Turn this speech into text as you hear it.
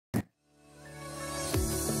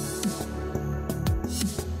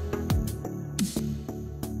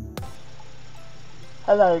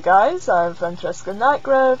Hello guys, I'm Francesca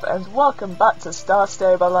Nightgrove and welcome back to Star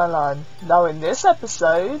Stable Online. Now in this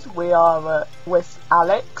episode we are with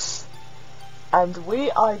Alex and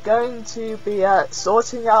we are going to be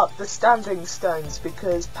sorting out the standing stones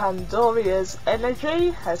because Pandoria's energy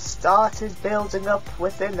has started building up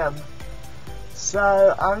within them.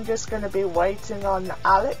 So I'm just going to be waiting on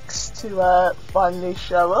Alex to finally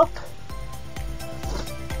show up.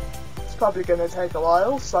 It's probably going to take a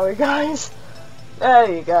while, sorry guys.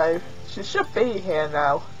 There you go. She should be here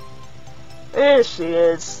now. Here she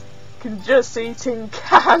is. Can just eating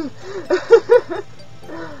can.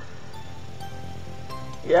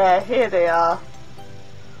 Yeah, here they are.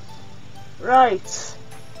 Right.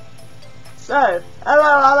 So,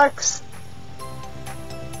 hello Alex.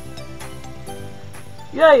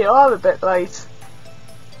 Yeah, you are a bit late.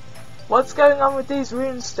 What's going on with these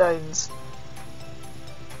rune stones?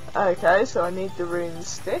 Okay, so I need the rune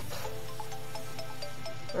stick.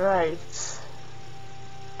 Right.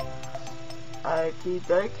 Okie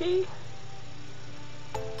dokie.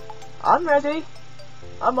 I'm ready.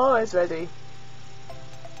 I'm always ready.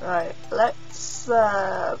 Right, let's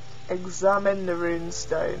examine the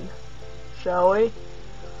runestone, shall we?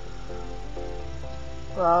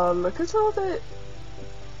 Well, look at all the...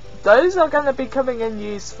 Those are going to be coming in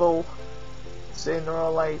useful sooner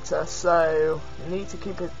or later, so I need to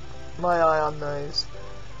keep my eye on those.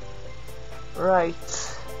 Right.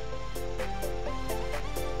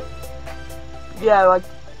 Yeah, I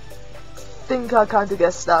think I kind of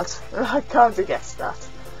guessed that. I kind of guessed that.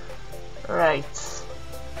 Right.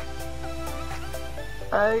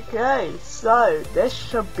 Okay, so this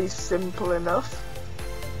should be simple enough.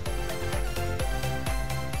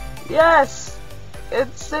 Yes!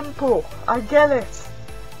 It's simple. I get it.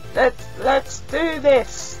 Let's do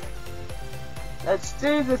this. Let's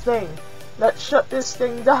do the thing. Let's shut this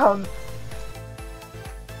thing down.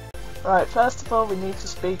 Right, first of all we need to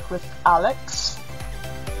speak with Alex.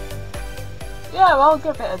 Yeah, I'll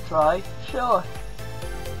give it a try, sure.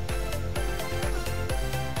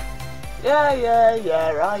 Yeah,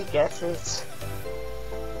 I get it.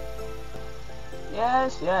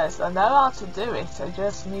 Yes, I know how to do it, I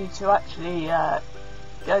just need to actually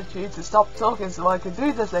get you to stop talking so I can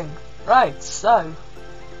do the thing. Right, so,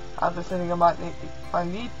 I have a feeling I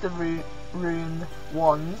need the rune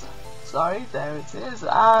wand. Sorry, there it is,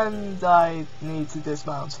 and I need to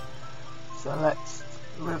dismount. So let's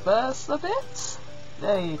reverse a bit.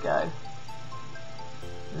 There you go.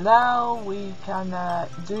 Now we can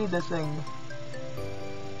do the thing.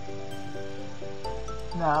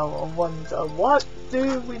 Now I wonder, what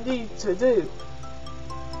do we need to do?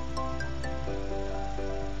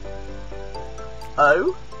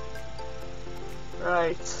 Oh?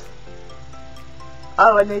 Right.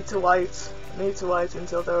 Oh, I need to wait. I need to wait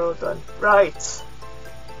until they're all done. Right.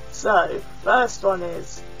 So, first one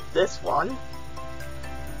is this one.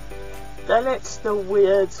 Then it's the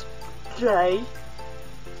weird J.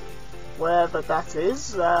 Wherever that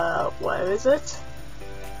is. Where is it?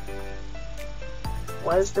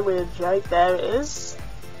 Where's the weird J? There it is.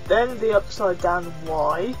 Then the upside down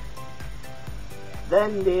Y.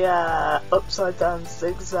 Then the upside down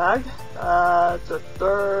zigzag.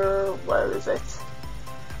 Where is it?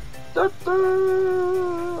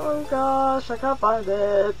 Oh gosh, I can't find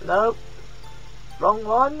it. Nope. Wrong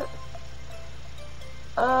one.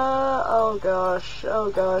 Oh gosh,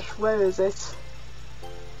 where is it?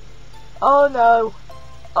 Oh no.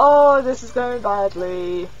 Oh, this is going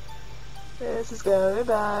badly. This is going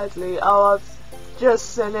badly. Oh, I've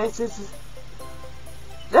just seen it.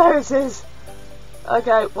 There it is.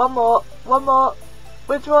 Okay, one more.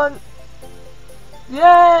 Which one?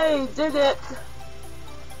 Yay, did it.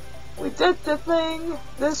 We did the thing!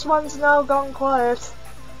 This one's now gone quiet.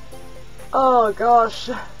 Oh gosh.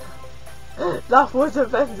 That would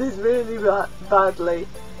have ended really badly.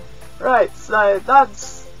 Right, so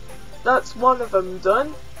that's one of them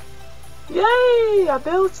done. Yay! I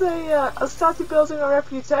started building a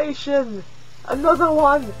reputation. Another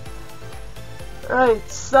one. Right,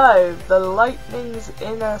 so the lightning's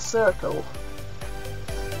inner circle.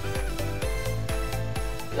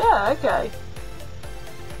 Yeah, okay.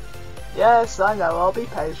 Yes, I know, I'll be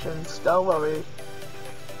patient, don't worry.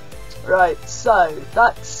 Right, so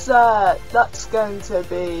that's going to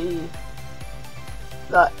be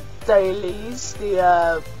like dailies,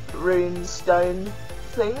 the rune stone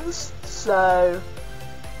things. So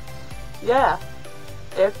yeah,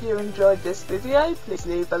 if you enjoyed this video, please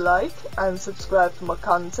leave a like and subscribe for more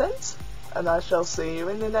content, and I shall see you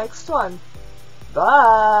in the next one.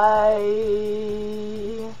 Bye!